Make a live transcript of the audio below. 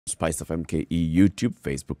Spice FM KE YouTube,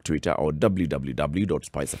 Facebook, Twitter, or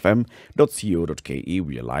www.spicefm.co.ke.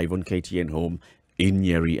 We are live on KTN Home in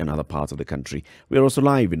Nyeri and other parts of the country. We are also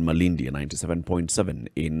live in Malindi, 97.7.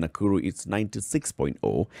 In Nakuru, it's 96.0,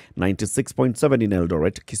 96.7 in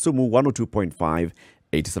Eldoret, Kisumu, 102.5,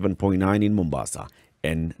 87.9 in Mombasa,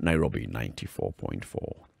 and Nairobi,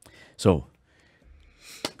 94.4. So,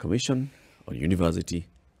 Commission on University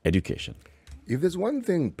Education. If there's one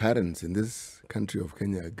thing parents in this country of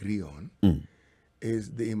Kenya agree on,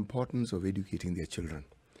 is the importance of educating their children.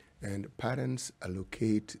 And parents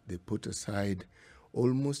allocate, they put aside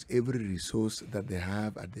almost every resource that they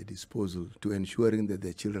have at their disposal to ensuring that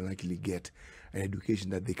their children actually get an education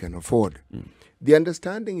that they can afford. The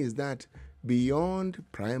understanding is that beyond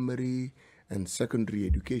primary and secondary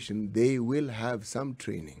education, they will have some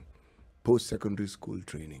training, post-secondary school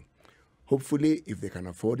training. Hopefully, if they can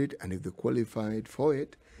afford it and if they're qualified for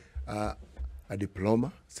it, a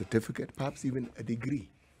diploma, certificate, perhaps even a degree.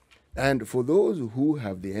 And for those who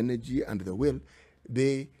have the energy and the will,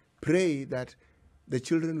 they pray that the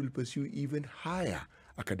children will pursue even higher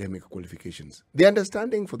academic qualifications. The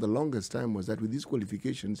understanding for the longest time was that with these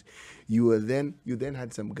qualifications, you then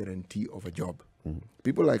had some guarantee of a job.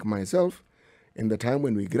 People like myself, in the time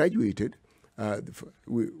when we graduated,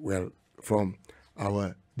 from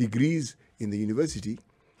our degrees in the university,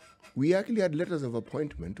 we actually had letters of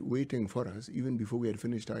appointment waiting for us even before we had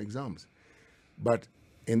finished our exams. But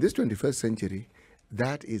in this 21st century,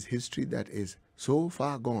 that is history that is so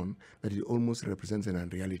far gone that it almost represents an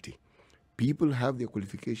unreality. People have their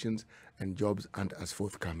qualifications and jobs aren't as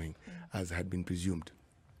forthcoming as had been presumed.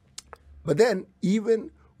 But then,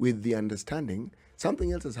 even with the understanding,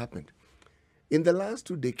 something else has happened. In the last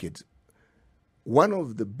 2 decades, one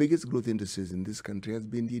of the biggest growth indices in this country has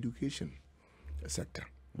been the education sector,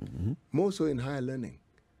 more so in higher learning.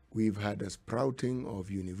 We've had a sprouting of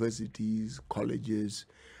universities, colleges,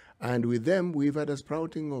 and with them, we've had a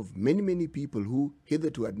sprouting of many, many people who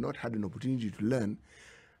hitherto had not had an opportunity to learn,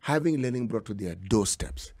 having learning brought to their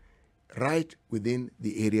doorsteps, right within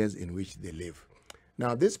the areas in which they live.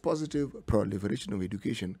 Now, this positive proliferation of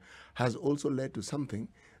education has also led to something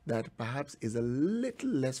that perhaps is a little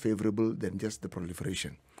less favorable than just the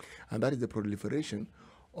proliferation. And that is the proliferation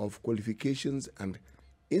of qualifications and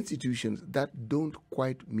institutions that don't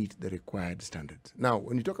quite meet the required standards. Now,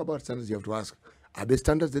 when you talk about standards, you have to ask, are they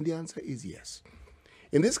standards? Then the answer is yes.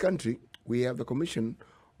 In this country, we have the Commission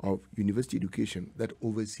of University Education that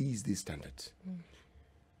oversees these standards.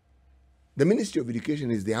 The Ministry of Education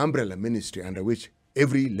is the umbrella ministry under which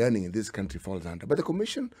every learning in this country falls under. But the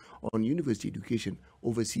Commission on University Education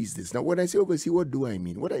oversees this. Now, when I say oversee, what do I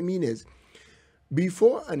mean? What I mean is,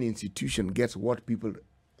 before an institution gets what people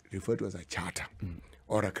refer to as a charter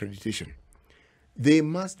or accreditation, they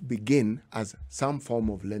must begin as some form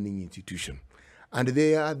of learning institution. And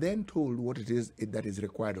they are then told what it is that is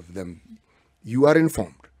required of them. You are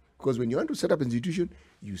informed. Because when you want to set up an institution,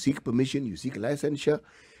 you seek permission, you seek licensure,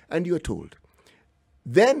 and you are told.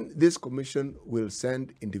 Then this commission will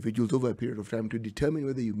send individuals over a period of time to determine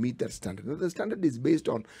whether you meet that standard. Now, the standard is based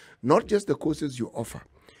on not just the courses you offer,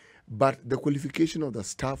 but the qualification of the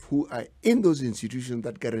staff who are in those institutions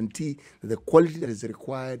that guarantee that the quality that is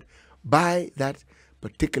required by that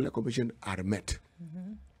particular commission are met.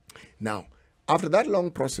 Now, after that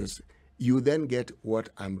long process, you then get what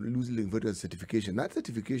I'm loosely referred to as certification. That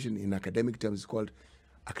certification in academic terms is called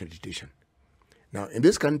accreditation. Now, in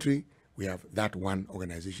this country, we have that one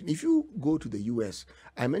organization. If you go to the US,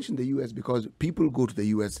 I mentioned the US because people go to the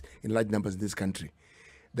US in large numbers in this country.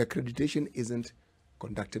 The accreditation isn't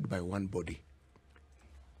conducted by one body.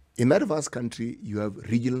 In that vast country, you have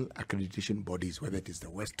regional accreditation bodies, whether it is the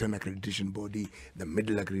Western accreditation body, the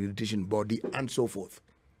Middle accreditation body, and so forth.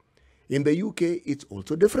 In the UK, it's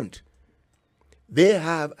also different. They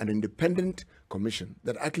have an independent commission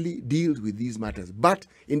that actually deals with these matters, but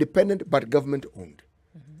independent but government-owned.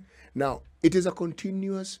 Now, it is a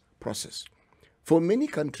continuous process. For many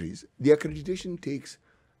countries, the accreditation takes,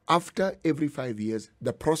 after every 5 years,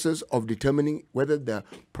 the process of determining whether the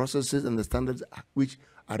processes and the standards which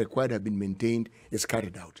are required have been maintained is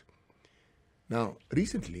carried out. Now,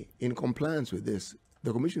 recently, in compliance with this,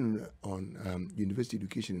 the Commission on University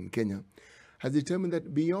Education in Kenya has determined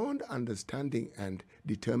that beyond understanding and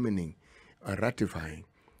determining or ratifying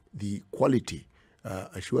the quality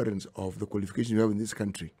assurance of the qualifications we have in this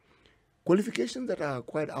country, qualifications that are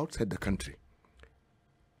acquired outside the country,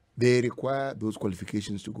 they require those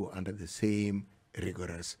qualifications to go under the same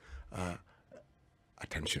rigorous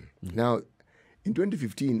attention. Now, in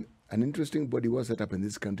 2015, an interesting body was set up in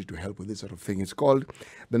this country to help with this sort of thing. It's called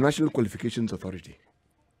the National Qualifications Authority.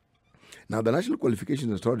 Now, the National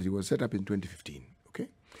Qualifications Authority was set up in 2015, okay?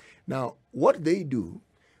 Now, what they do,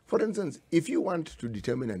 for instance, if you want to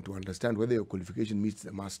determine and to understand whether your qualification meets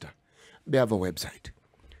the master, they have a website.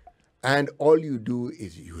 And all you do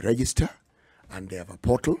is you register, and they have a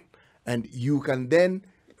portal, and you can then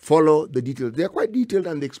follow the details. They are quite detailed,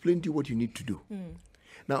 and they explain to you what you need to do.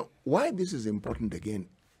 Now, why this is important again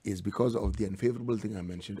is because of the unfavorable thing I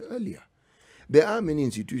mentioned earlier. There are many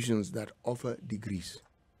institutions that offer degrees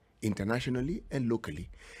internationally and locally,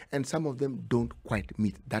 and some of them don't quite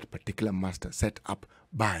meet that particular master set up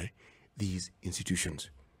by these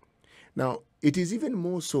institutions. Now, it is even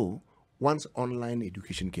more so once online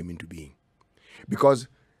education came into being. Because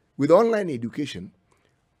with online education,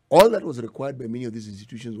 all that was required by many of these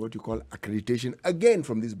institutions, what you call accreditation, again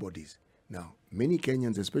from these bodies. Now, many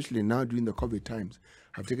Kenyans, especially now during the COVID times,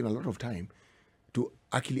 have taken a lot of time to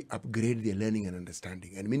actually upgrade their learning and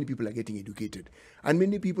understanding. And many people are getting educated. And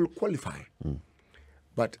many people qualify.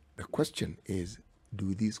 But the question is,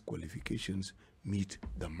 do these qualifications meet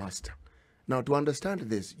the master? Now, to understand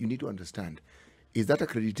this, you need to understand, is that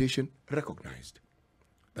accreditation recognized?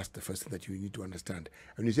 That's the first thing that you need to understand.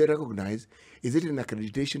 And when you say recognized, is it an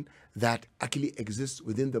accreditation that actually exists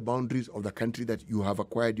within the boundaries of the country that you have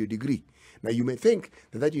acquired your degree? Now, you may think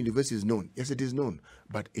that that university is known. Yes, it is known.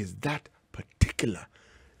 But is that particular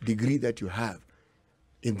degree that you have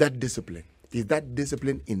in that discipline, is that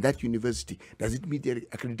discipline in that university, does it meet their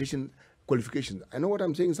accreditation qualifications? I know what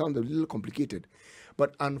I'm saying sounds a little complicated,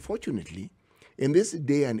 but unfortunately, in this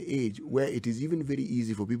day and age where it is even very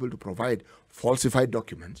easy for people to provide falsified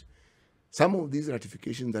documents, some of these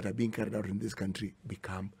ratifications that are being carried out in this country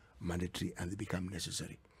become mandatory and they become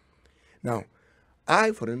necessary. Now,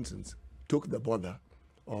 I, for instance, took the bother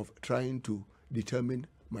of trying to determine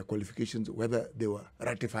my qualifications, whether they were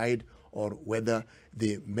ratified or whether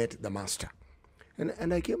they met the master.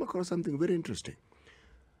 And I came across something very interesting.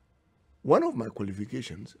 One of my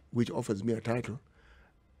qualifications, which offers me a title,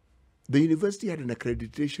 the university had an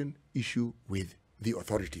accreditation issue with the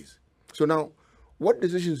authorities. So now, what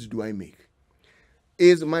decisions do I make?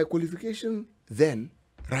 Is my qualification then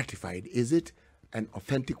ratified? Is it an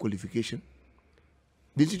authentic qualification?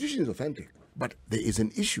 The institution is authentic, but there is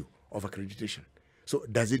an issue of accreditation. So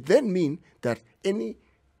does it then mean that any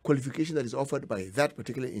qualification that is offered by that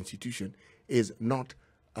particular institution is not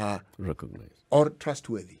recognized or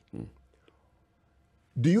trustworthy?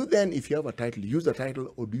 Do you then, if you have a title, use the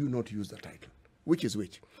title, or do you not use the title? Which is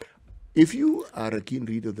which? If you are a keen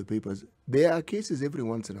reader of the papers, there are cases every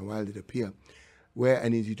once in a while that appear where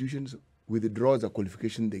an institution withdraws a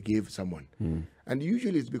qualification they gave someone. And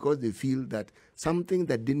usually it's because they feel that something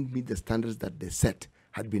that didn't meet the standards that they set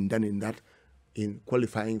had been done in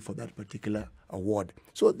qualifying for that particular award.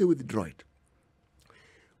 So they withdraw it.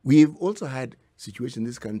 We've also had situations in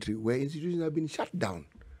this country where institutions have been shut down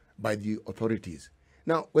by the authorities.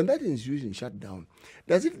 Now, when that institution is shut down,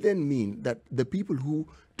 does it then mean that the people who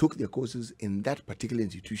took their courses in that particular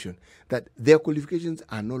institution, that their qualifications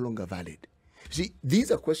are no longer valid? See, these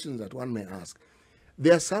are questions that one may ask.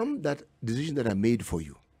 There are some decisions that are made for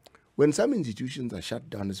you. When some institutions are shut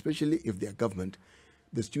down, especially if they are government,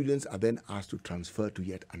 the students are then asked to transfer to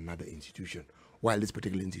yet another institution, while this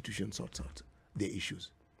particular institution sorts out their issues.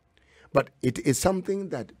 But it is something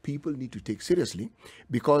that people need to take seriously,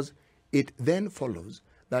 because it then follows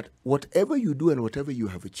that whatever you do and whatever you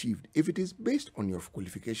have achieved, if it is based on your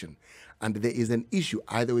qualification and there is an issue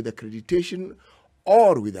either with accreditation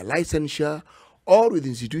or with a licensure or with the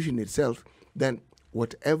institution itself, then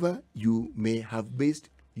whatever you may have based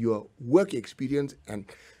your work experience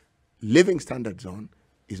and living standards on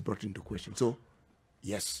is brought into question. So,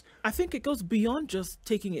 yes. I think it goes beyond just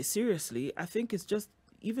taking it seriously. I think it's just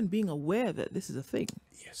even being aware that this is a thing.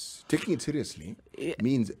 Yes. Taking it seriously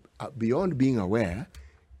means beyond being aware,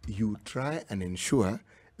 you try and ensure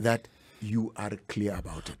that you are clear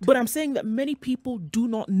about it. But I'm saying that many people do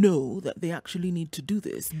not know that they actually need to do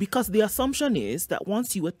this, because the assumption is that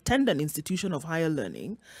once you attend an institution of higher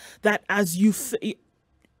learning, that as you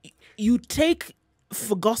take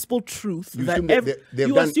for gospel truth You that assume that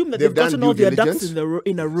you assume that they've gotten done all due their ducks diligence.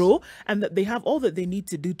 in a row, and that they have all that they need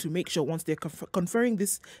to do to make sure once they're conferring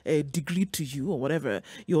this degree to you, or whatever,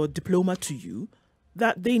 your diploma to you,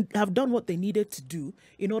 that they have done what they needed to do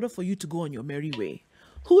in order for you to go on your merry way.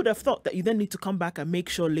 Who would have thought that you then need to come back and make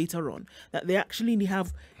sure later on that they actually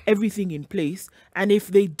have everything in place? And if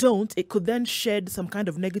they don't, it could then shed some kind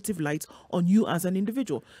of negative light on you as an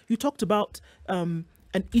individual. You talked about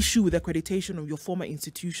an issue with accreditation of your former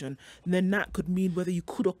institution, and then that could mean whether you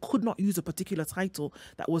could or could not use a particular title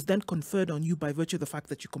that was then conferred on you by virtue of the fact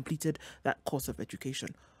that you completed that course of education.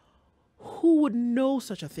 Who would know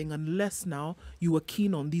such a thing unless now you were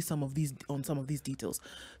keen on some of these details?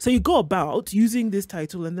 So you go about using this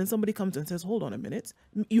title, and then somebody comes and says, "Hold on a minute."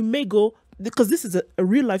 You may go, because this is a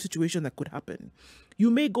real life situation that could happen. You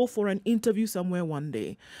may go for an interview somewhere one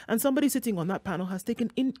day, and somebody sitting on that panel has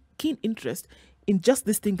taken keen interest in just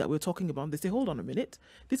this thing that we're talking about. They say, "Hold on a minute,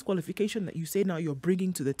 this qualification that you say now you're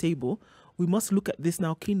bringing to the table, we must look at this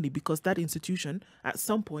now keenly, because that institution at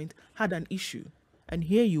some point had an issue. And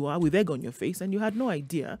here you are with egg on your face, and you had no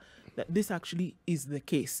idea that this actually is the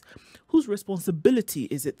case." Whose responsibility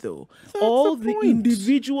is it, though? All the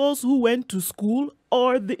individuals who went to school,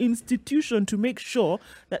 or the institution, to make sure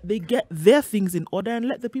that they get their things in order and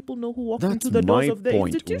let the people know who walk into the doors of the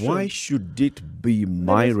institution? Why should it be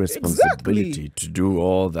my responsibility to do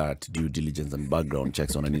all that due diligence and background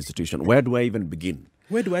checks on an institution? Where do I even begin?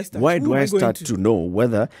 Where do I start? Where do I start to know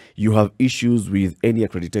whether you have issues with any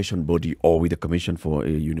accreditation body or with the Commission for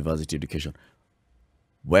University Education?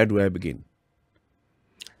 Where do I begin?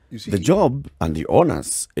 You see, the job and the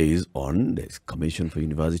onus is on the Commission for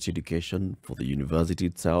University Education, for the university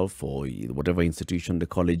itself, for whatever institution, the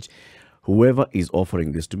college, whoever is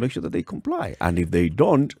offering this, to make sure that they comply. And if they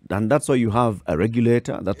don't, then that's why you have a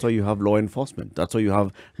regulator, that's why you have law enforcement, that's why you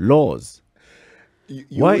have laws.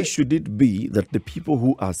 Why should it be that the people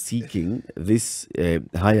who are seeking this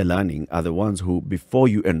higher learning are the ones who, before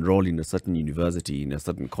you enroll in a certain university, in a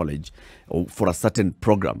certain college, or for a certain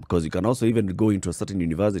program, because you can also even go into a certain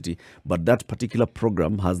university, but that particular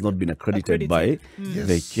program has not been accredited by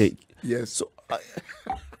the... Yes. So,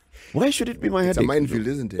 why should it be my headache? It's a minefield,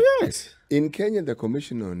 isn't it? Yes. In Kenya, the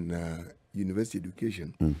Commission on University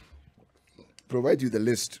Education provides you the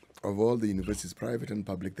list of all the universities, private and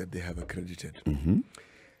public, that they have accredited.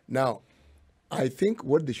 Now, I think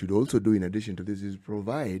what they should also do in addition to this is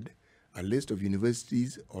provide a list of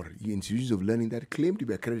universities or institutions of learning that claim to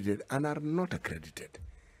be accredited and are not accredited.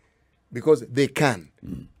 Because they can,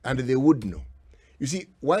 and they would know. You see,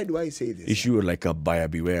 why do I say this? Issue like a buyer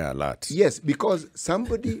beware alert. Yes, because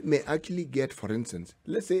somebody may actually get, for instance,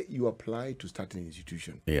 let's say you apply to start an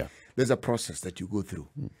institution. Yeah. There's a process that you go through.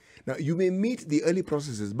 Now, you may meet the early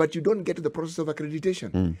processes, but you don't get to the process of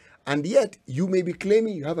accreditation. And yet, you may be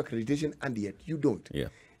claiming you have accreditation, and yet you don't. Yeah.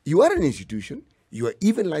 You are an institution, you are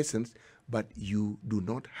even licensed, but you do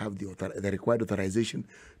not have the required authorization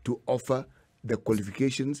to offer the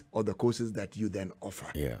qualifications or the courses that you then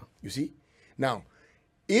offer. Yeah. You see? Now,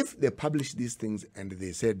 if they publish these things and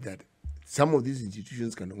they said that some of these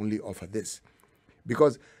institutions can only offer this,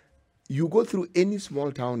 because you go through any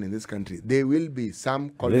small town in this country, there will be some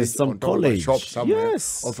college on top of a shop somewhere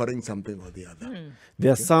offering something or the other.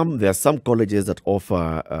 There are some colleges that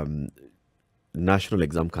offer National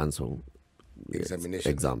Exam Council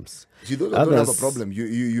exams. See, those don't have a problem.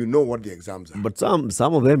 You know what the exams are. But some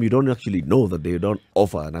of them you don't actually know that they don't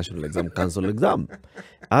offer a National Exam Council exam.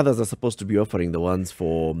 Others are supposed to be offering the ones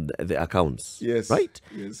for the accounts. Yes. Right?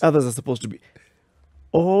 Yes. Others are supposed to be...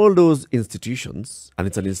 All those institutions, and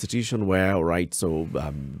it's an institution where, right, so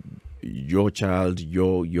your child,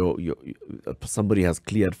 somebody has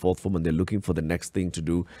cleared fourth form and they're looking for the next thing to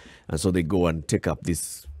do. And so they go and take up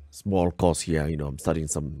this small course here, I'm studying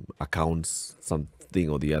some accounts, something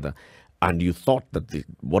or the other, and you thought that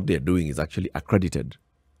what they're doing is actually accredited.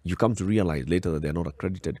 You come to realize later that they're not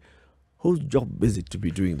accredited. Whose job is it to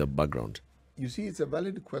be doing the background? You see, it's a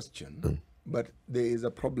valid question, but there is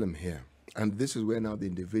a problem here. And this is where now the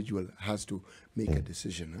individual has to make a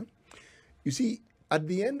decision. Huh? You see, at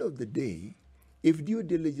the end of the day, if due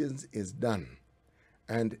diligence is done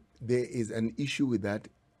and there is an issue with that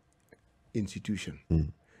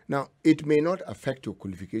institution, now, it may not affect your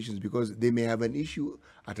qualifications because they may have an issue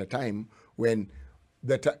at a time when,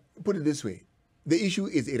 put it this way, the issue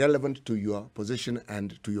is irrelevant to your position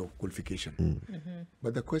and to your qualification.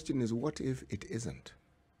 But the question is, what if it isn't?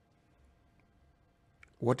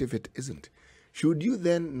 What if it isn't? Should you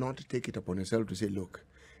then not take it upon yourself to say, look,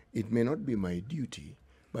 it may not be my duty,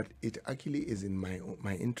 but it actually is in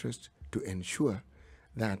my interest to ensure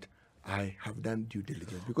that I have done due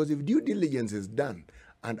diligence? Because if due diligence is done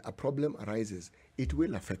and a problem arises, it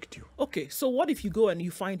will affect you. Okay, so what if you go and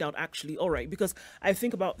you find out actually, all right, because I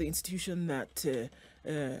think about the institution that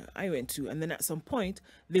I went to, and then at some point,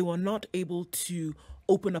 they were not able to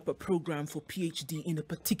open up a program for PhD in a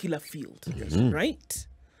particular field, right?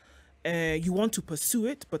 You want to pursue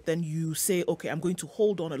it, but then you say, okay, I'm going to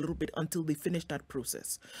hold on a little bit until they finish that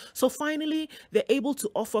process. So finally, they're able to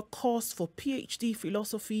offer course for PhD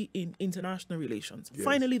philosophy in international relations.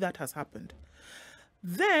 Finally, that has happened.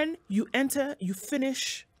 Then you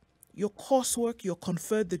finish your coursework, you're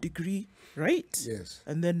conferred the degree, right? Yes.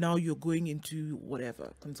 And then now you're going into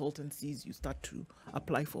whatever consultancies, you start to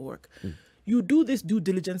apply for work. You do this due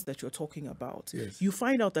diligence that you're talking about. Yes. You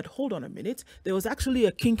find out that, hold on a minute, there was actually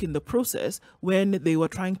a kink in the process when they were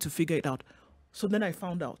trying to figure it out. So then I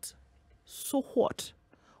found out. So what?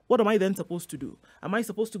 What am I then supposed to do? Am I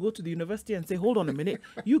supposed to go to the university and say, hold on a minute,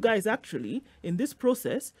 you guys actually, in this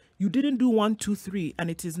process, you didn't do 1, 2, 3, and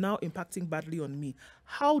it is now impacting badly on me.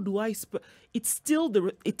 How do I... it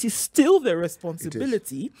is still the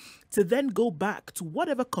responsibility to then go back to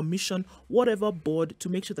whatever commission, whatever board, to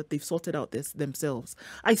make sure that they've sorted out this themselves.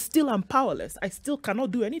 I still am powerless. I still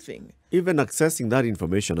cannot do anything. Even accessing that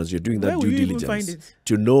information as you're doing that Where will due you even diligence find it?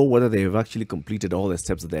 to know whether they have actually completed all the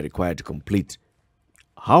steps that they're required to complete.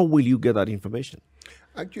 How will you get that information?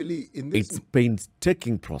 Actually, in this... It's a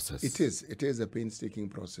painstaking process. It is. It is a painstaking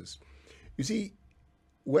process. You see,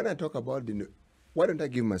 when I talk about why don't I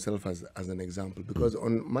give myself as an example? Because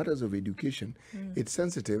on matters of education, it's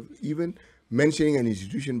sensitive. Even mentioning an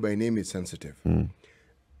institution by name is sensitive.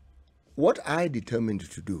 What I determined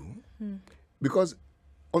to do, because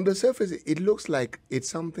on the surface, it looks like it's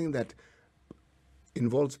something that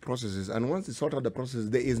involves processes, and once you sort out the process,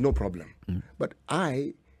 there is no problem. But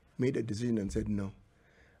I made a decision and said, no,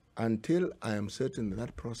 until I am certain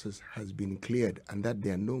that process has been cleared and that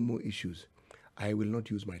there are no more issues, I will not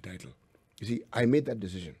use my title. You see, I made that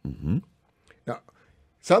decision. Now,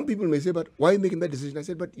 some people may say, but why are you making that decision? I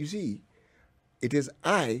said, but you see, it is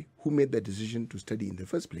I who made that decision to study in the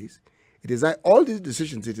first place. It is I, all these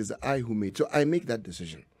decisions, it is I who made. So I make that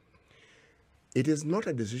decision. It is not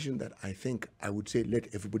a decision that I think I would say, let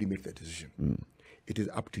everybody make that decision. It is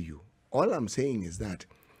up to you. All I'm saying is that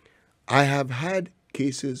I have had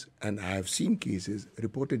cases and I have seen cases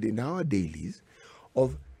reported in our dailies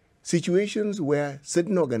of situations where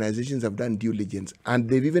certain organizations have done due diligence and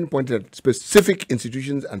they've even pointed at specific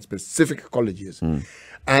institutions and specific colleges.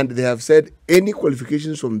 And they have said any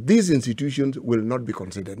qualifications from these institutions will not be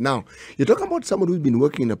considered. Now, you're talking about someone who's been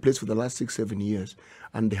working in a place for the last 6, 7 years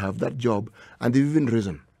and they have that job and they've even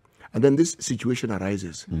risen. And then this situation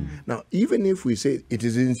arises. Now, even if we say it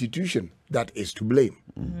is the institution that is to blame,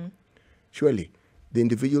 surely the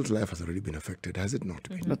individual's life has already been affected, has it not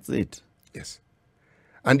been? That's it. Yes.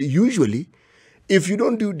 And usually, if you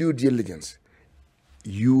don't do due diligence,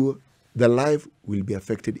 the life will be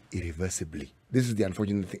affected irreversibly. This is the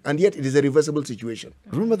unfortunate thing. And yet, it is a reversible situation.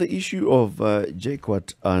 Remember the issue of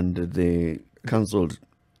JQuat and the cancelled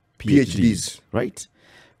PhDs. Right?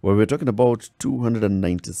 Where we're talking about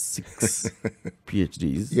 296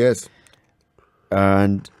 PhDs. Yes.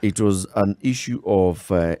 And it was an issue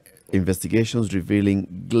of investigations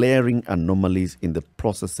revealing glaring anomalies in the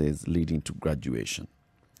processes leading to graduation.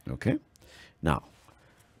 Okay? Now,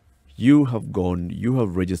 you have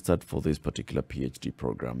registered for this particular PhD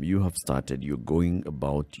program. You have started, you're going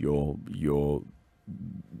about your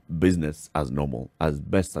business as normal, as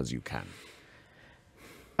best as you can.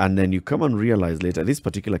 And then you come and realize later, this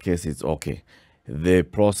particular case is okay. The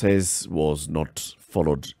process was not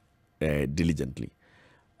followed diligently.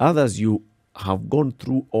 Others, you have gone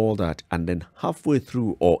through all that, and then halfway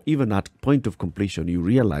through, or even at point of completion, you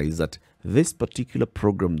realize that this particular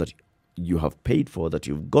program that you have paid for, that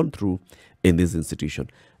you've gone through in this institution,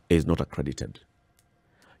 is not accredited.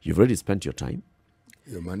 You've already spent your time.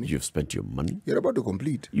 Your money. You've spent your money. You're about to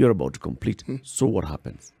complete. You're about to complete. So what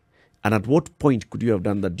happens? And at what point could you have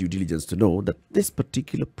done that due diligence to know that this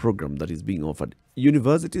particular program that is being offered,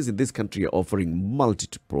 universities in this country are offering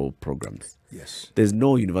multiple programs. Yes. There's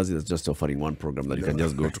no university that's just offering one program that you can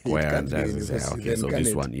just go to choir and say, okay, so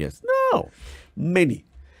this one, yes. No. Many.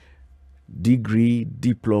 Degree,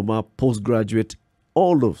 diploma, postgraduate,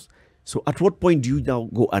 all those. So at what point do you now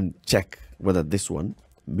go and check whether this one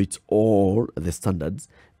meets all the standards,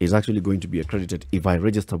 is actually going to be accredited? If I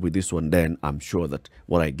register with this one, then I'm sure that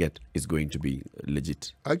what I get is going to be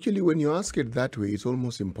legit. Actually, when you ask it that way, it's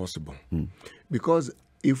almost impossible. Because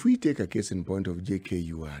if we take a case in point of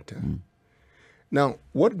JKU, now,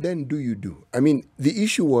 what then do you do? I mean, the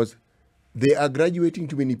issue was they are graduating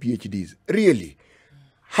too many PhDs. Really?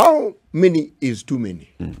 How many is too many?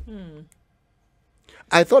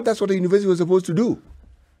 I thought that's what the university was supposed to do.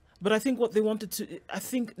 But I think what they wanted to, I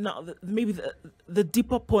think now maybe the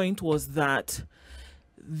deeper point was that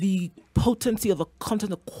the potency of the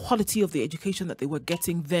content, the quality of the education that they were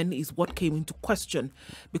getting then is what came into question,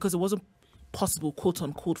 because it wasn't possible, quote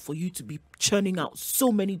unquote, for you to be churning out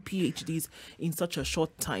so many PhDs in such a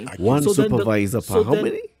short time. One supervisor per how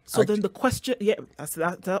many? So then the question,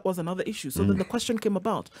 that was another issue. So then the question came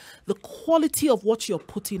about the quality of what you're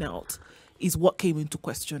putting out. is what came into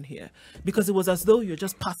question here, because it was as though you're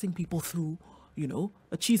just passing people through, you know,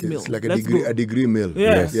 a cheese mill. It's like Let's go. a degree mill.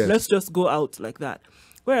 Yeah, let's just go out like that.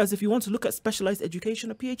 Whereas if you want to look at specialized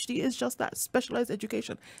education, a PhD is just that, specialized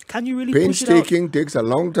education. Can you really push it out? Painstaking, takes a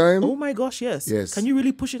long time. Oh my gosh, yes. Yes. Can you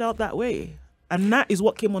really push it out that way? And that is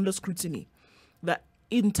what came under scrutiny. That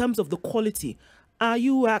in terms of the quality, are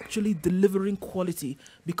you actually delivering quality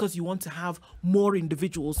because you want to have more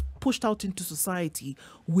individuals pushed out into society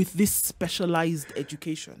with this specialized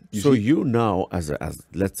education? So you now, as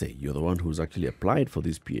let's say, you're the one who's actually applied for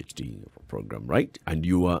this PhD program, right? And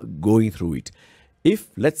you are going through it.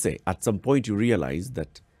 If, let's say, at some point you realize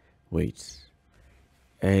that, wait,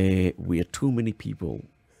 we are too many people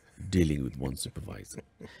dealing with one supervisor.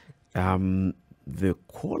 The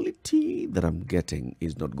quality that I'm getting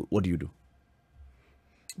is not good. What do you do?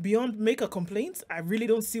 Beyond make a complaint, I really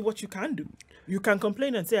don't see what you can do. You can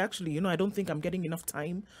complain and say, actually, you know, I don't think I'm getting enough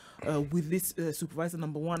time with this supervisor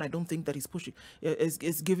number one. I don't think that he's pushing,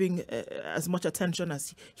 is giving as much attention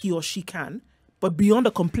as he or she can. But beyond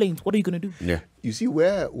a complaint, what are you going to do? Yeah. You see,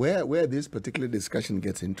 where this particular discussion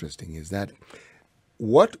gets interesting is that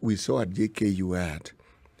what we saw at JKU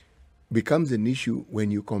becomes an issue when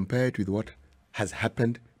you compare it with what has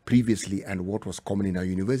happened previously and what was common in our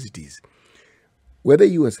universities. Whether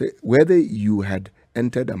you had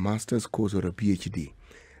entered a master's course or a PhD,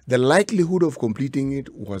 the likelihood of completing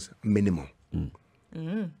it was minimal.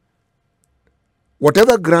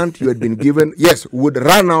 Whatever grant you had been given, yes, would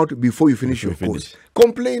run out before you finish your course.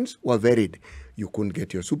 Complaints were varied. You couldn't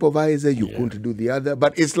get your supervisor, you couldn't do the other,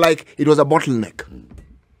 but it's like it was a bottleneck.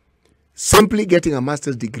 Simply getting a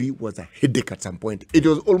master's degree was a headache at some point. It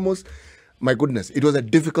was almost, my goodness, it was a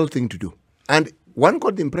difficult thing to do. And one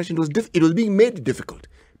got the impression it was being made difficult.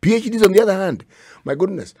 PhDs, on the other hand, my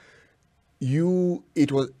goodness, they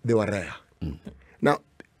were rare. Now,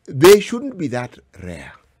 they shouldn't be that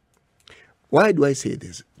rare. Why do I say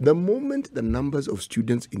this? The moment the numbers of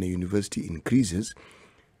students in a university increases,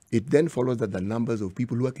 it then follows that the numbers of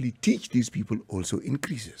people who actually teach these people also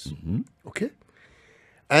increases. Okay?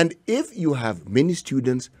 And if you have many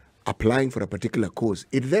students applying for a particular course,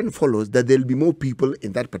 it then follows that there will be more people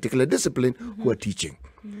in that particular discipline who are teaching.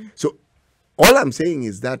 So all I'm saying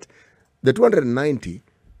is that the 290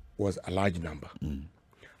 was a large number.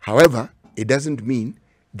 However, it doesn't mean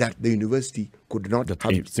that the university could not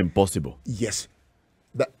have... It's impossible. Yes.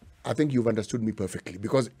 I think you've understood me perfectly.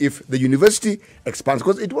 Because if the university expands,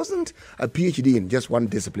 because it wasn't a PhD in just one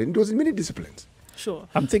discipline, it was in many disciplines. Sure.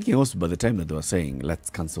 I'm thinking also by the time that they were saying,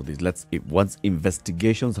 let's cancel this, once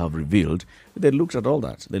investigations have revealed, they looked at all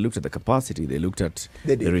that. They looked at the capacity, they looked at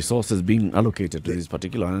the resources being allocated to this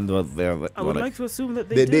particular, and I would like to assume that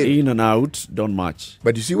they did. In and out, don't match.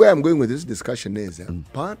 But you see where I'm going with this discussion is,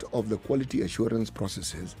 part of the quality assurance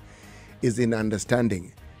processes is in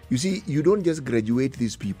understanding. You see, you don't just graduate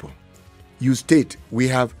these people. You state, we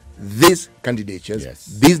have these candidatures,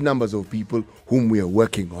 these numbers of people whom we are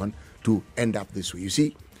working on to end up this way. You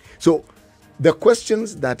see? So the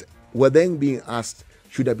questions that were then being asked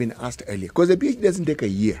should have been asked earlier. Because the PhD doesn't take a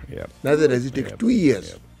year. Neither does it take 2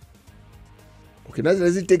 years. Okay, neither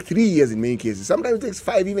does it take 3 years in many cases. Sometimes it takes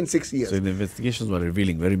 5, even 6 years. So the investigations were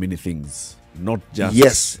revealing very many things, not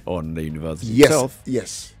just on the university itself,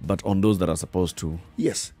 but on those that are supposed to.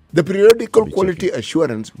 Yes. The periodical quality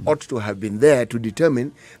assurance ought to have been there to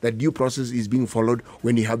determine that due process is being followed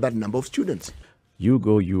when you have that number of students.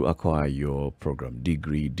 You acquire your program,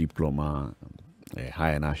 degree, diploma, a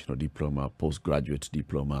higher national diploma, postgraduate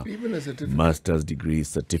diploma, even a certificate, master's degree,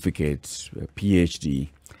 certificate, PhD.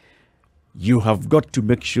 You have got to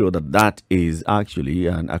make sure that that is actually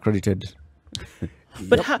an accredited.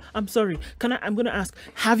 But I'm sorry. I'm going to ask.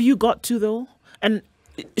 Have you got to though? And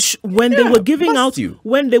when they were giving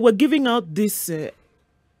out this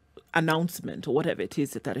announcement or whatever it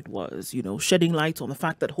is that it was, you know, shedding light on the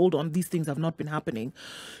fact that, hold on, these things have not been happening,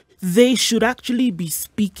 they should actually be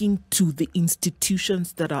speaking to the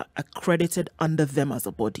institutions that are accredited under them as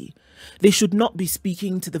a body. They should not be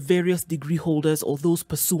speaking to the various degree holders or those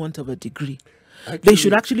pursuant of a degree. They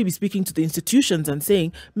should actually be speaking to the institutions and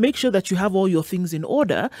saying, make sure that you have all your things in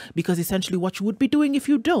order, because essentially what you would be doing if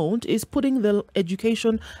you don't is putting the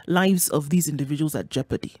education lives of these individuals at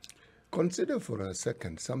jeopardy. Consider for a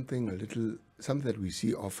second something that we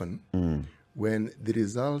see often when the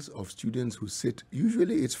results of students who sit,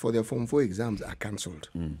 usually it's for their Form 4 exams, are cancelled.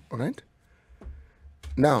 All right?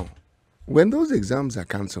 Now, when those exams are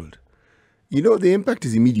cancelled, you know, the impact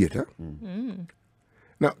is immediate. Huh?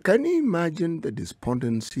 Now, can you imagine the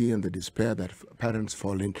despondency and the despair that parents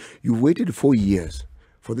fall in? You've waited 4 years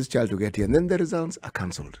for this child to get here, and then the results are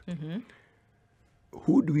cancelled.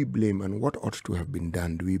 who do we blame and what ought to have been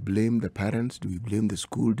done? Do we blame the parents? Do we blame the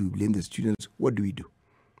school? Do we blame the students? What do we do?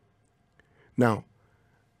 Now,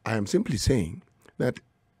 I am simply saying that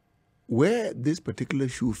where this particular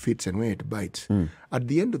shoe fits and where it bites, at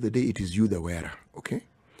the end of the day, it is you the wearer, okay?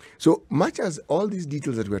 So much as all these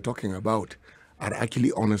details that we're talking about are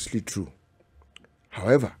actually honestly true.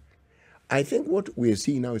 However, I think what we are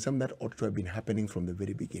seeing now is something that ought to have been happening from the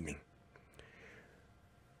very beginning.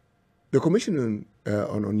 The Commission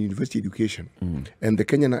on University Education and the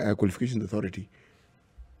Kenyan Qualifications Authority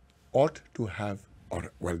ought to have,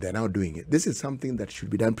 or well, they're now doing it. This is something that should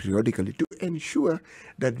be done periodically to ensure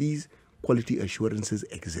that these quality assurances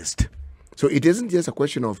exist. So it isn't just a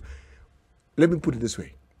question of, let me put it this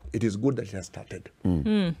way, it is good that it has started.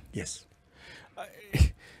 Yes.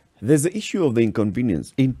 There's the issue of the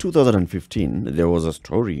inconvenience. In 2015, there was a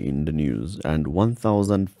story in the news, and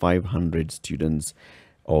 1,500 students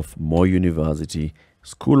of Moi University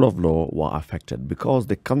School of Law were affected because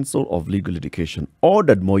the Council of Legal Education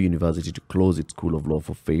ordered Moi University to close its School of Law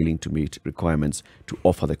for failing to meet requirements to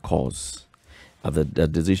offer the course. A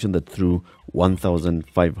decision that threw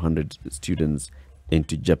 1,500 students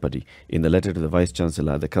into jeopardy. In the letter to the Vice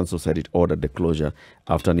Chancellor, the Council said it ordered the closure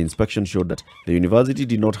after an inspection showed that the university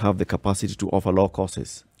did not have the capacity to offer law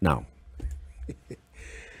courses. Now,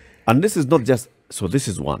 and this is not just, so this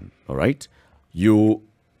is one, all right?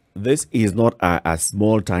 This is not a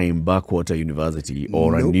small-time backwater university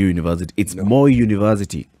or a new university. It's Moi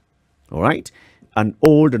University, all right? An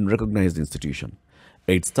old and recognized institution.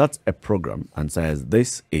 It starts a program and says,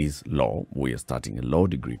 this is law. We are starting a law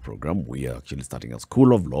degree program. We are actually starting a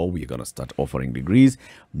school of law. We are going to start offering degrees.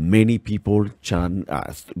 Many people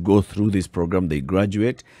go through this program. They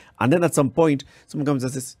graduate. And then at some point, someone comes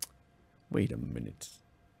and says, wait a minute.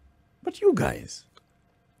 But you guys,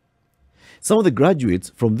 some of the graduates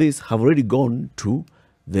from this have already gone to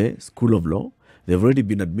the school of law. They've already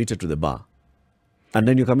been admitted to the bar. And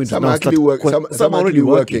then you come into some already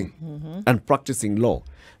working and practicing law.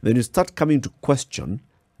 Then you start coming to question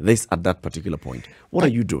this at that particular point. What are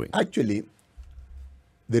you doing? Actually,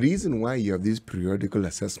 the reason why you have these periodical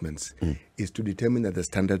assessments is to determine that the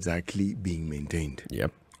standards are actually being maintained.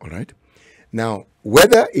 Yep. All right. Now,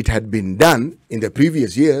 whether it had been done in the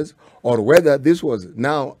previous years or whether this was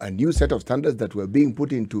now a new set of standards that were being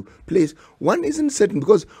put into place, one isn't certain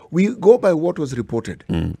because we go by what was reported.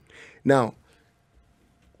 Now,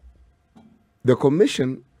 the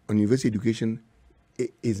Commission on University Education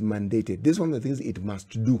is mandated. This is one of the things it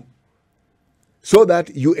must do so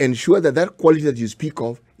that you ensure that that quality that you speak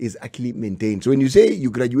of is actually maintained. So when you say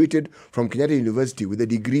you graduated from Kenyatta University with a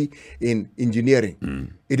degree in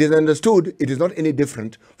engineering, it is understood it is not any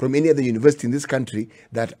different from any other university in this country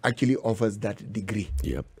that actually offers that degree.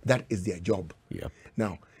 Yep. That is their job. Yep.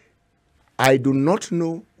 Now, I do not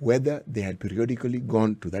know whether they had periodically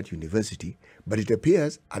gone to that university, but it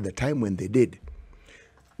appears at the time when they did.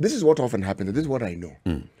 This is what often happens, and this is what I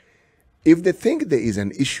know. If they think there is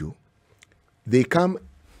an issue, they come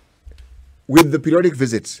with the periodic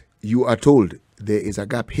visits. You are told there is a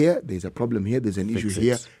gap here, there is a problem here, there's an issue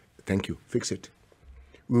here. Thank you, fix it.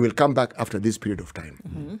 We will come back after this period of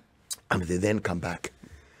time. And they then come back.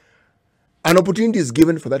 An opportunity is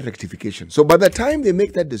given for that rectification. So by the time they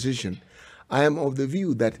make that decision, I am of the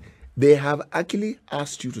view that they have actually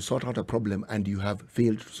asked you to sort out a problem and you have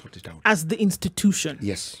failed to sort it out. As the institution.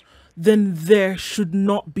 Yes. Then there should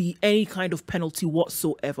not be any kind of penalty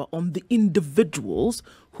whatsoever on the individuals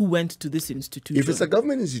who went to this institution. If it's a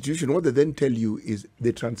government institution, what they then tell you is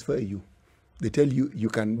they transfer you. They tell you you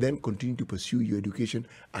can then continue to pursue your education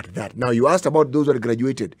at that. Now, you asked about those who had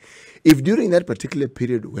graduated. If during that particular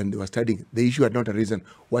period when they were studying, the issue had not arisen,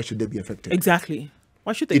 why should they be affected? Exactly.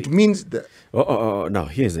 Why should they? It means that... Now,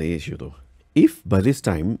 here's the issue, though. If by this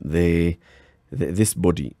time this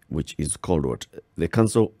body, which is called what? The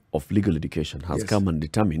Council of Legal Education has come and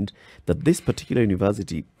determined that this particular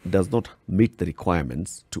university does not meet the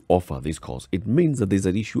requirements to offer this course, it means that there's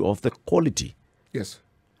an issue of the quality. Yes.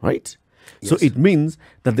 Right? Yes. So it means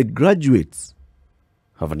that the graduates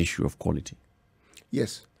have an issue of quality.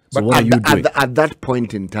 Yes. So but what are you doing? At that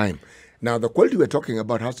point in time, now the quality we're talking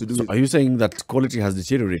about has to do with... Are you saying that quality has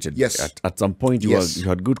deteriorated? Yes. At some point you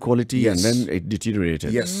had good quality and then it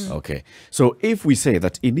deteriorated? Yes. Okay. So if we say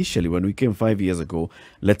that initially when we came 5 years ago,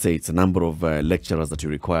 let's say it's a number of lecturers that you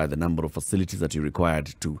require, the number of facilities that you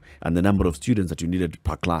required to, and the number of students that you needed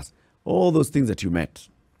per class, all those things that you met.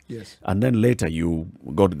 Yes. And then later you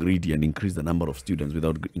got greedy and increased the number of students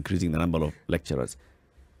without increasing the number of lecturers.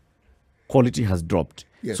 Quality has dropped.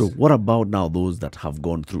 Yes. So what about now those that have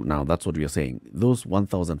gone through? Now that's what we are saying. Those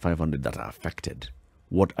 1,500 that are affected.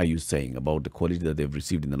 what are you saying about the quality that they've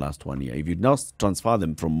received in the last 1 year? If you now transfer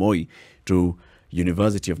them from Moi to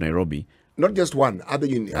University of Nairobi, Not just one, other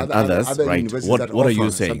others, right? universities that What are you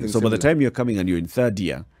offer saying? something So by the similar. time you're coming and you're in third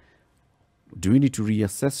year, do we need to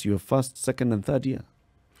reassess your first, second, and third year?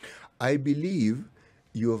 I believe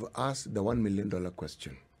you have asked the $1 million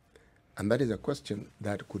question. And that is a question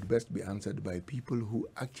that could best be answered by people who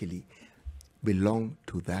actually belong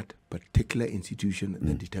to that particular institution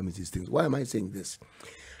that determines these things. Why am I saying this?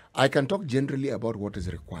 I can talk generally about what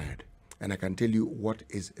is required, and I can tell you what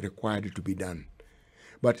is required to be done.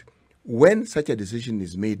 But when such a decision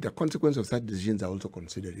is made, the consequence of such decisions are also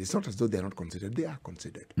considered. It's not as though they are not considered, they are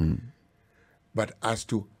considered. But as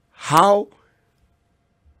to how,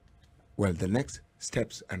 well, the next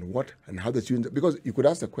steps and what and how the students, because you could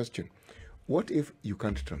ask the question, what if you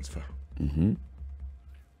can't transfer?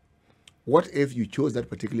 What if you chose that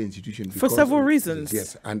particular institution For several reasons.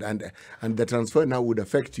 Yes, and the transfer now would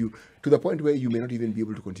affect you to the point where you may not even be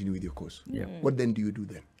able to continue with your course. Yeah. What then do you do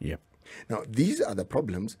then? Yeah. Now, these are the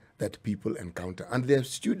problems that people encounter. And there are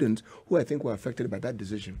students who I think were affected by that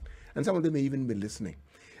decision. And some of them may even be listening.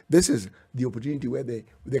 This is the opportunity where they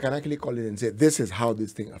can actually call in and say, this is how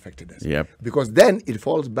this thing affected us. Yep. Because then it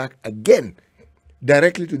falls back again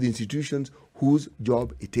directly to the institutions whose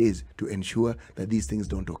job it is to ensure that these things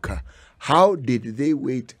don't occur. How did they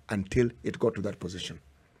wait until it got to that position?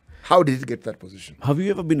 How did it get to that position? Have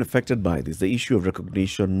you ever been affected by this, the issue of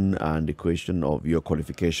recognition and equation of your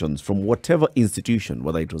qualifications from whatever institution,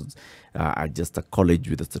 whether it was just a college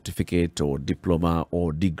with a certificate or diploma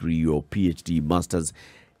or degree or PhD, master's?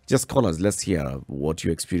 Just call us. Let's hear what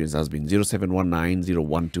your experience has been.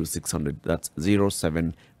 0719-012-600. That's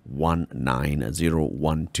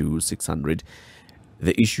 0719-012-600.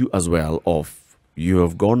 The issue as well of you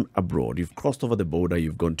have gone abroad, you've crossed over the border,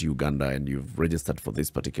 you've gone to Uganda and you've registered for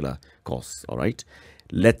this particular course, all right?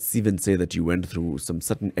 Let's even say that you went through some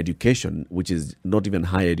certain education, which is not even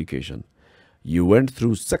higher education. You went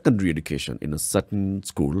through secondary education in a certain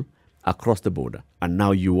school across the border, and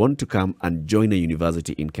now you want to come and join a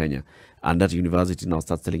university in Kenya, and that university now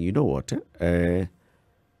starts telling you, you know what,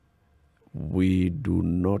 we do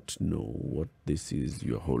not know what this is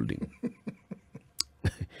you're holding.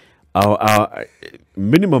 Our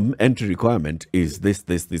minimum entry requirement is this,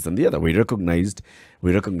 and the other. We recognize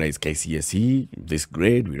KCSE, this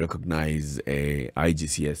grade. We recognize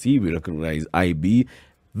IGCSE. We recognize IB.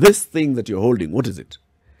 This thing that you're holding, what is it?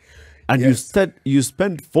 And Yes. you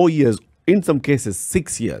spent 4 years, in some cases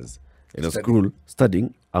 6 years, in a school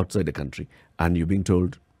studying outside the country, and you're being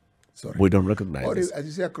told, Sorry. we don't recognize Or this. as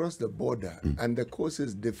you say, across the border, and the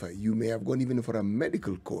courses differ. You may have gone even for a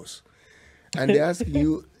medical course, and they ask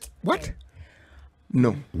you, what?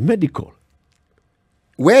 No. Medical.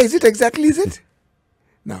 Where is it exactly, is it?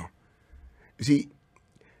 Now, you see,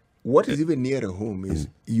 what is even nearer home is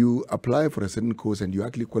you apply for a certain course and you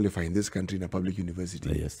actually qualify in this country in a public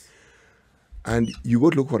university. Yes. And you go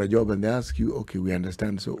to look for a job and they ask you, okay, we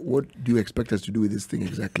understand. So what do you expect us to do with this thing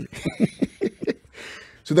exactly?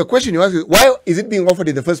 So the question you ask is, why is it being offered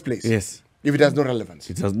in the first place? Yes. If it has no relevance.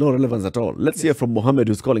 It has no relevance at all. Let's hear from Mohammed,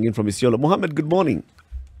 who's calling in from Isiolo. Mohammed, good morning.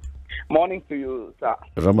 Morning to you, sir.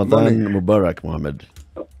 Ramadan Mubarak, Mohammed.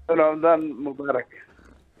 Ramadan Mubarak.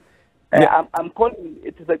 I'm calling,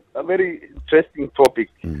 it is a very interesting topic,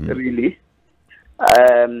 really.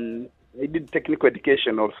 I did technical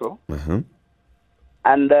education also.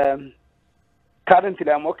 And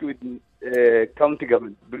currently I'm working with county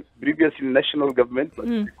government, previously national government, but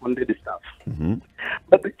seconded staff.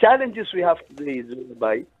 But the challenges we have today is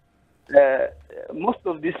whereby most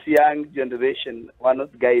of this young generation were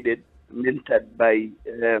not guided, mentored by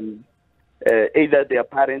either their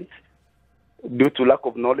parents due to lack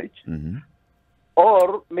of knowledge,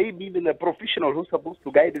 or maybe even a professional who's supposed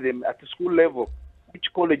to guide them at the school level,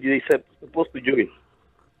 which college they are supposed to join.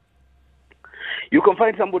 You can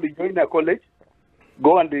find somebody join a college,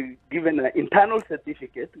 go and be given an internal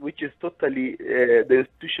certificate, which is totally, the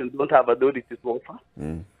institutions don't have authority to offer.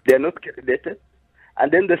 They are not accredited.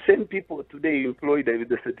 And then the same people today employed with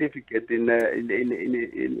the certificate in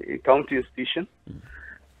a county institution.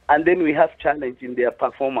 And then we have challenge in their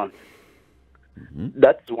performance.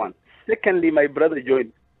 That's one. Secondly, my brother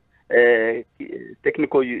joined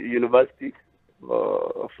Technical University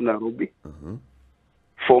of Nairobi,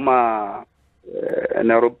 former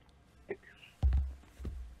Nairobi.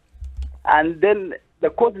 And then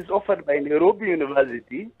the course is offered by Nairobi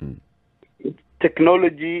University,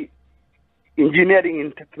 technology, engineering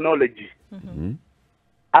in technology.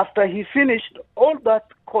 After he finished all that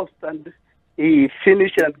course and he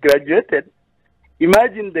finished and graduated,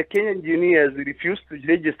 imagine the Kenyan engineers refused to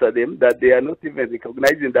register them, that they are not even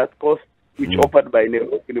recognizing that course which offered by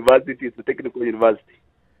Nairobi University, it's a technical university.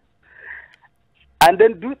 And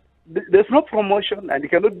then there's no promotion, and he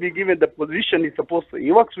cannot be given the position he's supposed to.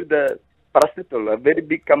 He works with the Paracetamol, a very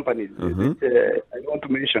big company, which, I don't want to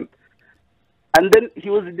mention. And then he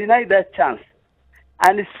was denied that chance.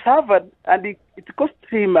 And he suffered, and it cost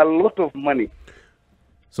him a lot of money.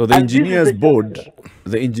 So the engineers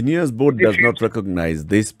board does not recognize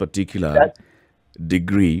this particular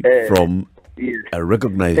degree from a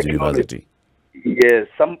recognized university. Yes,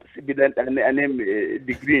 some with a name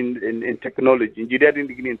degree in technology, engineering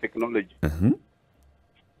degree in technology,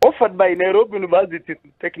 offered by Nairobi University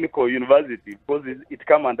Technical University, because it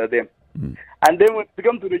come under them. And then when they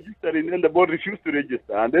come to register, and then the board refused to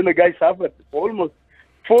register, and then the guy suffered for almost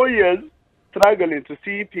 4 years, struggling to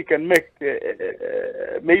see if he can make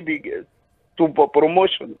maybe to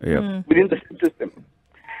promotion within the system.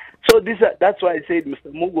 So that's why I said,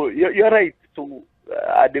 Mr. Mugo, you're right to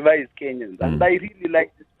advise Kenyans, and I really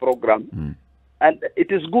like this program. And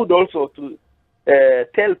it is good also to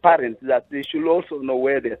tell parents that they should also know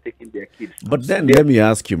where they're taking their kids. But then let me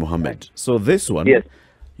ask you, Mohammed. So this one,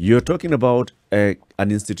 you're talking about an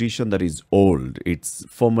institution that is old. It's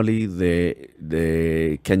formerly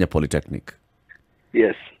the Kenya Polytechnic.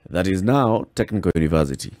 Yes. That is now Technical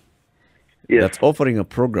University. Yes. That's offering a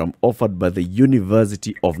program offered by the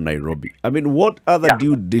University of Nairobi. I mean, what other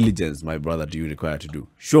due diligence, my brother, do you require to do?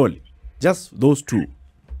 Surely, just those two.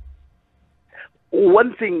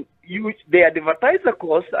 One thing, they advertise the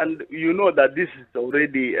course, and you know that this is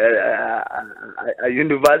already a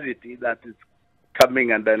university that is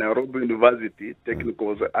coming under Nairobi University,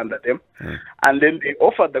 technical under them, and then they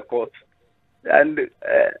offer the course. And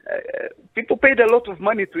people paid a lot of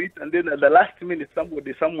money to it, and then at the last minute,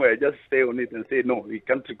 somebody somewhere just stay on it and say, no, we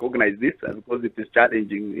can't recognize this because it is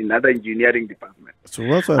challenging in other engineering departments. So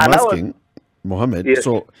that's what I'm asking, Mohammed. Yes.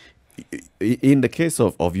 So in the case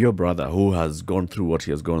of your brother who has gone through what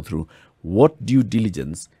he has gone through, what due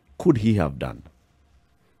diligence could he have done?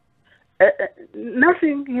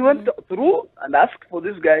 Nothing. He went through and asked for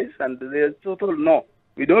these guys, and they told, no,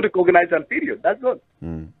 we don't recognize them, period. That's all.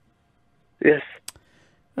 Yes.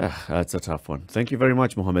 That's a tough one. Thank you very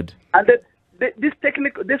much, Mohammed. And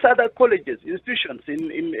these other colleges, institutions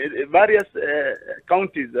in various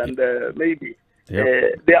counties, and maybe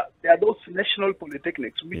there are those national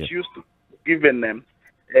polytechnics which used to given them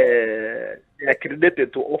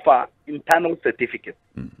accredited to offer internal certificates.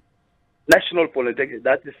 National polytechnic,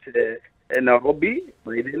 that is Nairobi,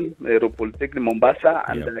 Maiden, Polytechnic, Mombasa,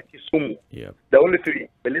 and Kisumu. The only three.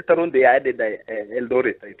 But later on, they added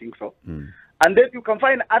Eldoret, I think so. And then you can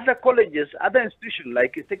find other colleges, other institutions,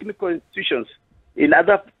 like technical institutions in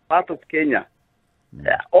other parts of Kenya,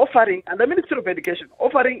 offering, and the Ministry of Education,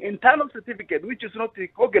 offering internal certificate, which is not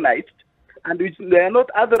recognized, and which they are not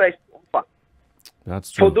authorized to offer.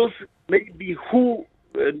 That's true. For those maybe who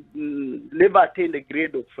never attained the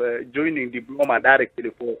grade of joining diploma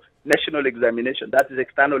directly for national examination, that is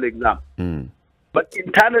external exam. But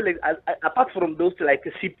internal, apart from those like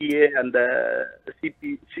CPA and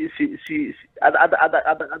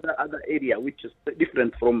other area, which is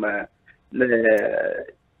different from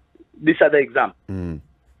this other exam.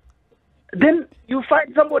 Then you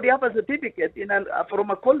find somebody have a certificate from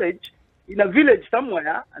a college in a village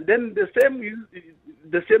somewhere, and then the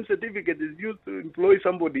same certificate is used to employ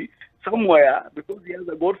somebody somewhere because he has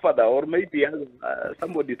a godfather or maybe he has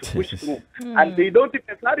somebody to push through, and they don't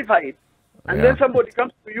even clarify it. And then somebody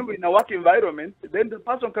comes to you in a work environment, then the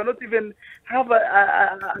person cannot even have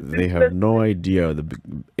they have no idea.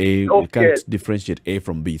 You can't differentiate A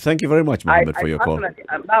from B. Thank you very much, Mohammed, for your call.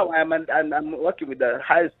 Now I'm working with a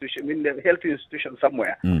higher institution, in the health institution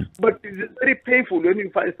somewhere. But it's very painful when you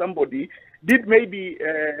find somebody did maybe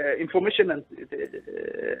information and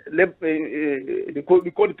we call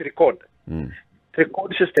it record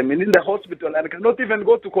system in the hospital, and cannot even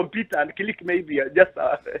go to computer and click maybe just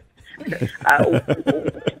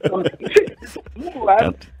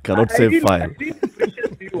cannot save file.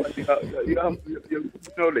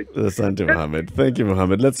 Asante, Mohammed. Thank you,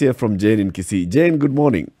 Mohammed. Let's hear from Jane in Kisii. Jane, good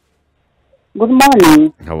morning. Good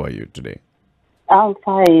morning. How are you today? I'm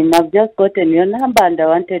fine. I've just gotten your number and I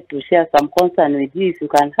wanted to share some concern with you if you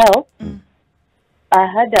can help. I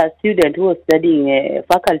had a student who was studying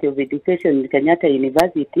Faculty of Education in Kenyatta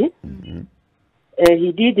University.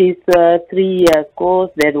 He did his 3-year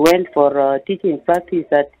course, then went for teaching practice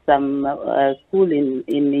at some school in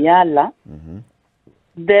Yala.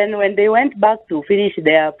 Then when they went back to finish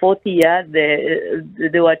their 4th year,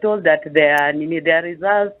 they were told that their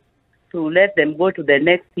results to let them go to the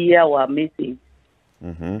next year were missing.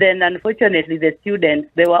 Then, unfortunately, the students,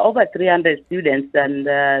 there were over 300 students, and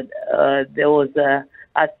there was a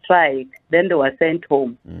strike. Then they were sent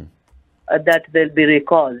home, that they'll be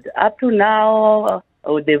recalled. Up to now,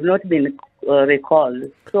 they've not been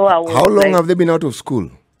recalled. So I was How long have they been out of school?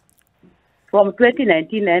 From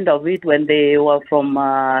 2019, end of it, when they were from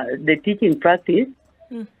the teaching practice,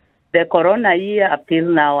 the corona year up till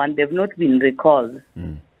now, and they've not been recalled.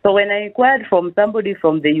 So when I inquired from somebody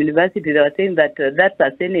from the university, they were saying that that's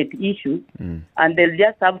a Senate issue, and they'll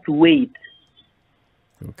just have to wait.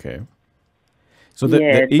 Okay. So the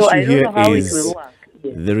issue so I don't here know how is it will work.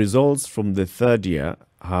 Yes. the results from the third year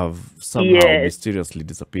have somehow mysteriously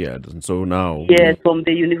disappeared. And so now... Yes, from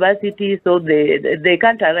the university, so they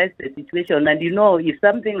can't arrest the situation. And if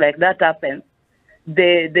something like that happens,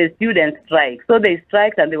 the students strike. So they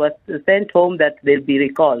strike and they were sent home that they'll be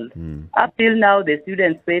recalled. Up till now, the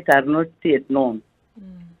students' fate are not yet known.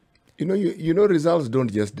 Results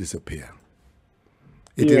don't just disappear.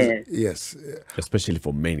 It is, yes. Especially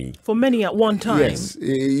for many. For many at one time. Yes.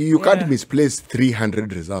 You can't misplace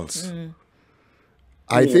 300 results.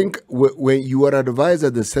 I think when you are advised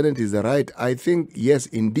that the Senate is the right, I think, yes,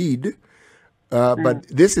 indeed. But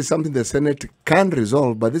this is something the Senate can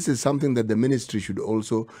resolve, but this is something that the ministry should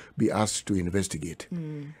also be asked to investigate.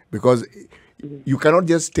 Because you cannot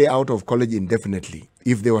just stay out of college indefinitely.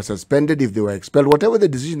 If they were suspended, if they were expelled, whatever the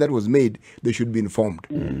decision that was made, they should be informed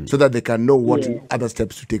so that they can know what other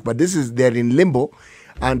steps to take. But they're in limbo.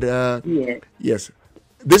 And yes,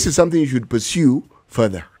 this is something you should pursue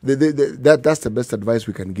further. That's the best advice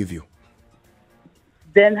we can give you.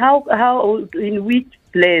 Then how in which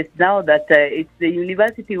place now that it's the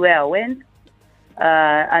university where I went,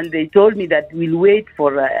 and they told me that we'll wait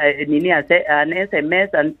for an SMS,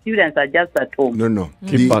 and students are just at home. No.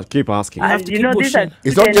 Keep asking. And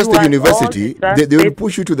it's not just the university. They will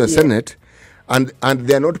push you to the Senate, and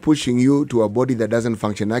they're not pushing you to a body that doesn't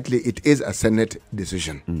function. Actually, it is a Senate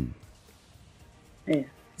decision.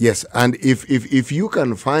 Yes, and if you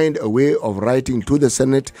can find a way of writing to the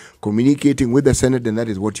Senate, communicating with the Senate, then that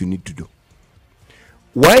is what you need to do.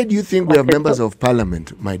 Why do you think we have members of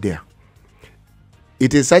parliament, my dear?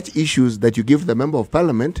 It is such issues that you give the member of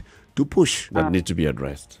parliament to push. That need to be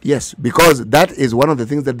addressed. Yes, because that is one of the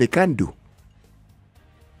things that they can do.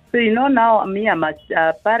 So, now me, I'm a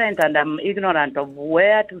parent and I'm ignorant of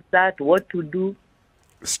where to start, what to do.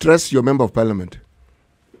 Stress your member of parliament.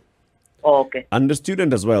 Okay. And the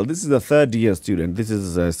student as well. This is a third-year student. This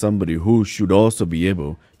is somebody who should also be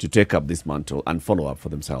able to take up this mantle and follow up for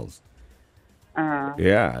themselves.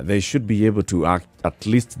 Yeah, they should be able to at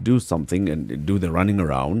least do something and do the running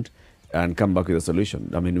around and come back with a solution.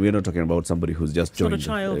 I mean, we're not talking about somebody who's just joined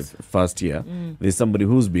first year. There's somebody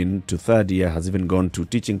who's been to third year, has even gone to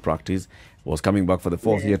teaching practice, was coming back for the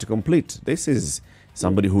fourth year to complete. This is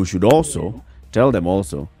somebody who should also tell them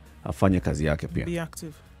also, afanye kazi yake pia. Be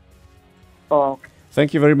active. Okay.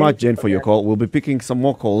 Thank you very much, Jane, for your call. We'll be picking some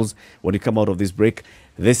more calls when you come out of this break.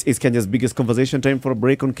 This is Kenya's biggest conversation. Time for a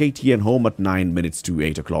break on KTN Home at 9 minutes to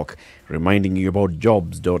 8 o'clock. Reminding you about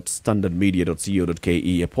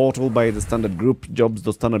jobs.standardmedia.co.ke, a portal by the Standard Group,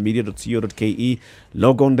 jobs.standardmedia.co.ke.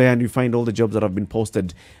 Log on there and you find all the jobs that have been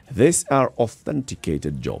posted. These are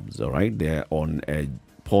authenticated jobs, all right? They're on a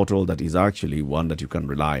portal that is actually one that you can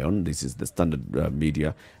rely on. This is the Standard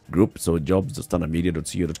Media Group, so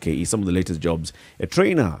jobs.standardmedia.co.ke. Some of the latest jobs: a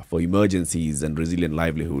trainer for emergencies and resilient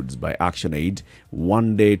livelihoods by ActionAid,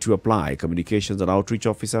 1 day to apply. Communications and outreach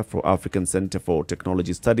officer for African Center for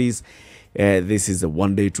Technology Studies. This is a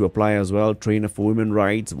 1 day to apply as well. Trainer for women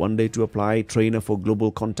rights, 1 day to apply. Trainer for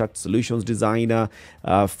global contact solutions designer,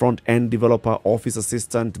 front end developer, office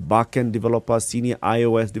assistant, back end developer, senior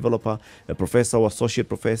iOS developer, a professor or associate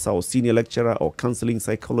professor or senior lecturer or counseling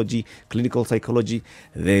psychology, clinical psychology.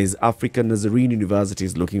 There's African Nazarene University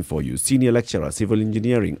is looking for you. Senior lecturer, civil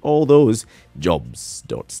engineering, all those.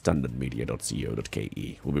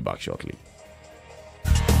 Jobs.standardmedia.co.ke. We'll be back shortly.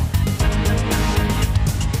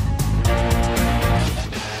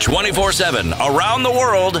 24/7 around the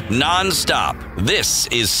world, non-stop. This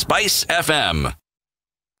is Spice FM.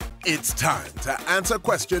 It's time to answer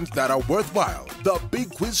questions that are worthwhile. The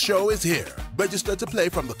Big Quiz Show is here. Register to play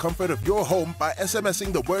from the comfort of your home by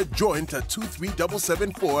SMSing the word JOIN to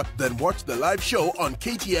 23774. Then watch the live show on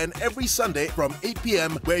KTN every Sunday from 8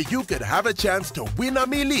 p.m. where you could have a chance to win a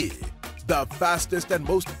milli. The fastest and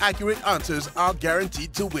most accurate answers are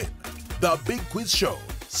guaranteed to win. The Big Quiz Show,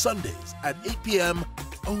 Sundays at 8 p.m.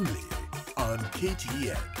 only on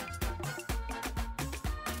KTN.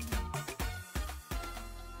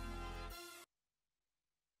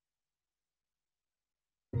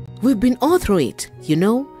 We've been all through it,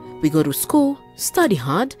 We go to school, study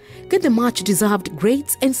hard, get the much-deserved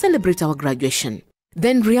grades and celebrate our graduation.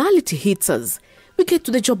 Then reality hits us. We get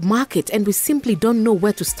to the job market and we simply don't know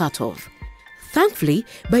where to start off. Thankfully,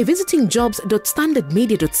 by visiting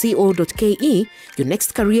jobs.standardmedia.co.ke, your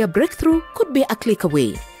next career breakthrough could be a click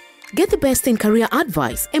away. Get the best in career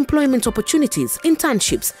advice, employment opportunities,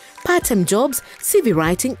 internships, part-time jobs, CV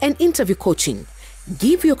writing and interview coaching.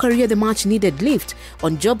 Give your career the much needed lift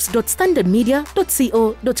on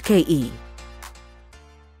jobs.standardmedia.co.ke.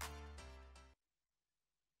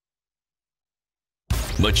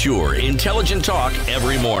 Mature, intelligent talk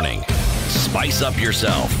every morning. Spice up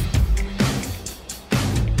yourself.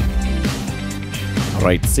 All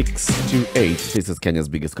right, 6 to 8. This is Kenya's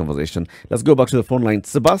biggest conversation. Let's go back to the phone line.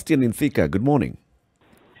 Sebastian in Thika, good morning.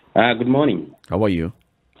 Good morning. How are you?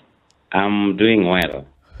 I'm doing well.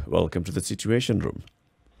 Welcome to the Situation Room.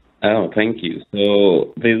 Oh, thank you.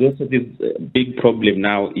 So there's also this big problem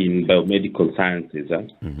now in biomedical sciences.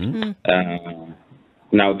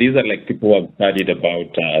 Now, these are like people who have studied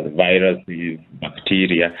about the viruses,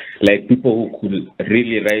 bacteria, like people who could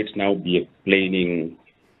really right now be explaining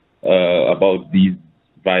about these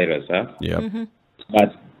viruses. Yeah.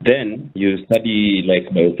 But then you study like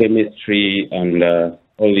biochemistry and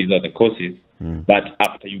all these other courses. But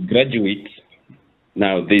after you graduate,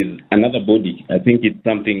 now there's another body. I think it's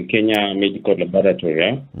something Kenya Medical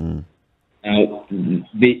Laboratory. Now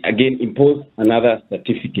they again impose another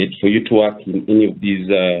certificate for you to work in any of these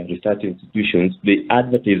research institutions. They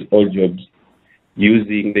advertise all jobs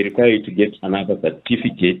using. They require you to get another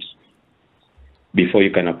certificate before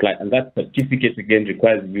you can apply, and that certificate again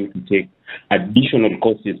requires you to take additional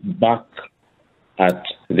courses back at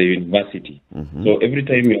the university. So every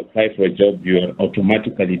time you apply for a job, you are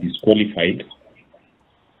automatically disqualified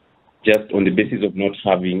just on the basis of not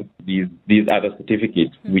having these other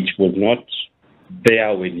certificates, which was not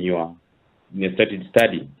there when you started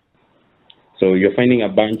studying. So you're finding a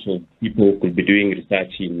bunch of people who could be doing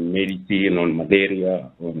research in medicine, on malaria,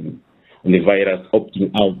 on the virus,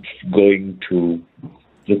 opting out,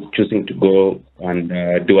 just choosing to go and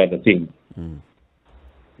do other things.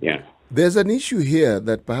 Yeah. There's an issue here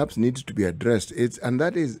that perhaps needs to be addressed, and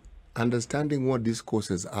that is understanding what these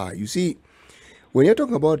courses are. You see, when you're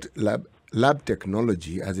talking about lab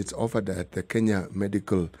technology as it's offered at the Kenya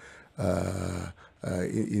Medical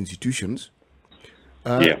institutions,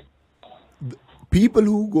 people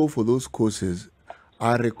who go for those courses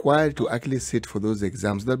are required to actually sit for those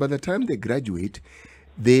exams. That by the time they graduate,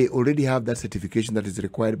 they already have that certification that is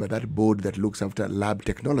required by that board that looks after lab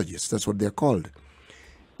technologists. That's what they're called.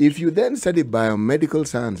 If you then study biomedical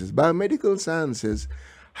sciences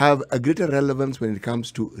have a greater relevance when it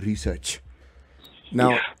comes to research.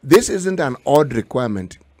 Now, this isn't an odd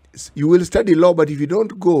requirement. You will study law, but if you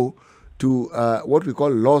don't go to what we call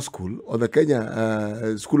law school or the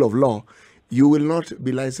Kenya School of Law, you will not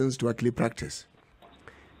be licensed to actually practice.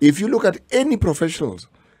 If you look at any professional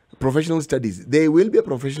studies, there will be a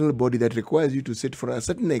professional body that requires you to sit for a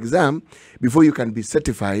certain exam before you can be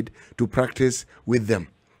certified to practice with them.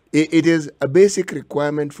 It is a basic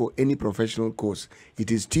requirement for any professional course.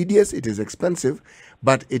 It is tedious, it is expensive,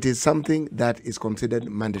 but it is something that is considered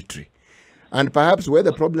mandatory. And perhaps where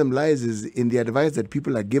the problem lies is in the advice that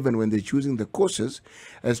people are given when they're choosing the courses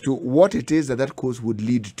as to what it is that course would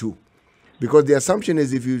lead to. Because the assumption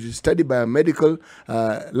is if you study biomedical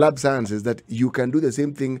lab sciences that you can do the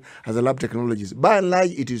same thing as a lab technologist. By and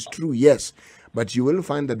large, it is true, yes. But you will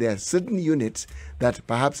find that there are certain units that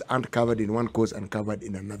perhaps aren't covered in one course and covered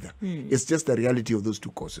in another. It's just the reality of those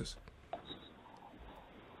two courses.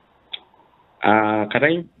 So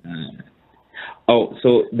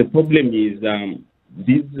the problem is the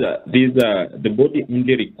body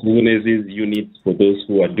only recognizes units for those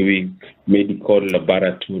who are doing medical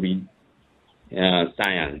laboratory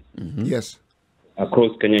science. Yes.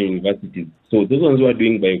 Across Kenya universities. So those ones who are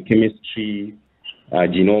doing biochemistry,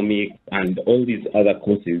 genomics, and all these other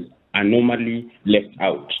courses are normally left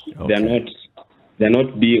out. Okay. They're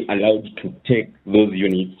not being allowed to take those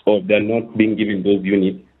units, or they're not being given those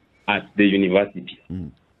units at the university.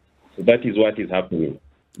 So that is what is happening.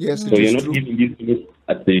 Yes. So you're not given these units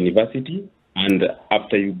at the university, and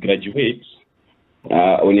after you graduate,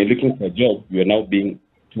 when you're looking for a job, you're now being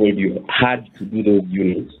told you had to do those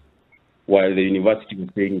units, while the university was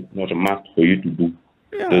saying it's not a must for you to do.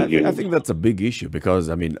 Yeah, I think that's a big issue because,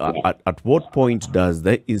 I mean, at what point does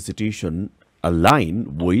the institution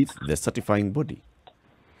align with the certifying body?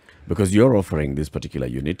 Because you're offering this particular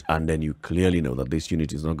unit and then you clearly know that this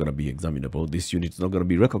unit is not going to be examinable, this unit is not going to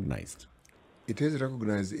be recognized. It is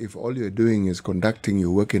recognized if all you're doing is conducting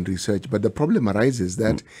your work in research. But the problem arises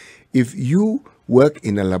that if you work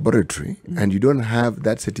in a laboratory and you don't have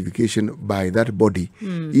that certification by that body,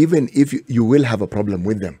 even if you will have a problem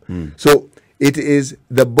with them. So it is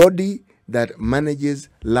the body that manages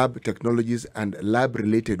lab technologies and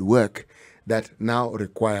lab-related work that now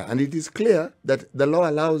require. And it is clear that the law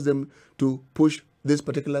allows them to push this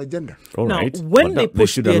particular agenda. All now, right. when But they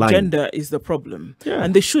push should the align. agenda is the problem. Yeah.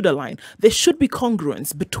 And they should align. There should be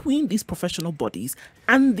congruence between these professional bodies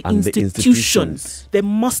and the, And the institutions. There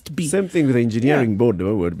must be. Same thing with the engineering board,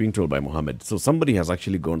 we were being told by Mohammed. So somebody has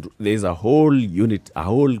actually gone, there's a whole unit, a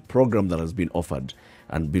whole program that has been offered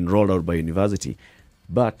and been rolled out by university.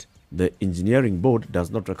 But the engineering board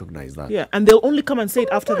does not recognize that. Yeah, and they'll only come and say it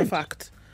after the fact.